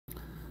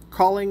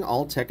Calling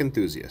all tech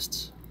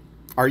enthusiasts.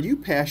 Are you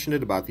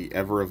passionate about the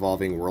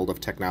ever-evolving world of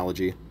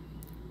technology?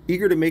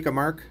 Eager to make a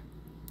mark?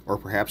 Or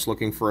perhaps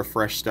looking for a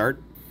fresh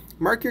start?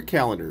 Mark your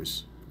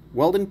calendars.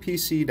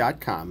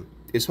 WeldonPC.com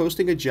is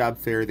hosting a job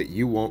fair that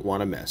you won't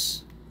want to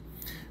miss.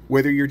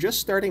 Whether you're just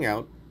starting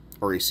out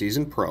or a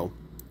seasoned pro,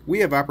 we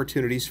have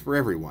opportunities for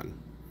everyone.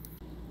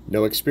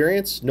 No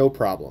experience? No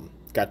problem.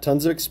 Got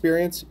tons of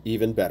experience?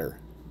 Even better.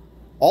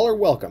 All are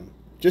welcome.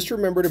 Just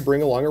remember to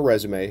bring along a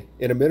resume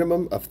and a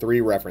minimum of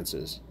 3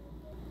 references.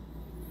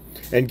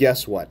 And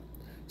guess what?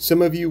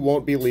 Some of you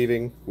won't be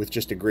leaving with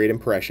just a great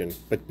impression,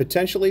 but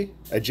potentially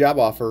a job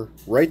offer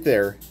right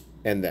there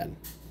and then.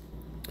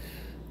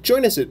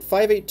 Join us at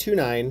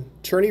 5829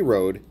 Turney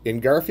Road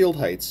in Garfield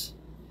Heights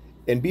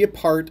and be a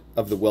part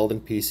of the Weldon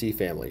PC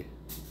family.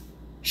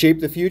 Shape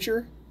the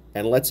future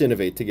and let's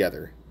innovate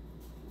together.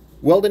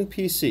 Weldon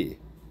PC,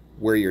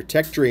 where your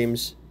tech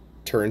dreams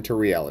turn to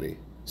reality.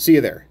 See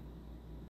you there.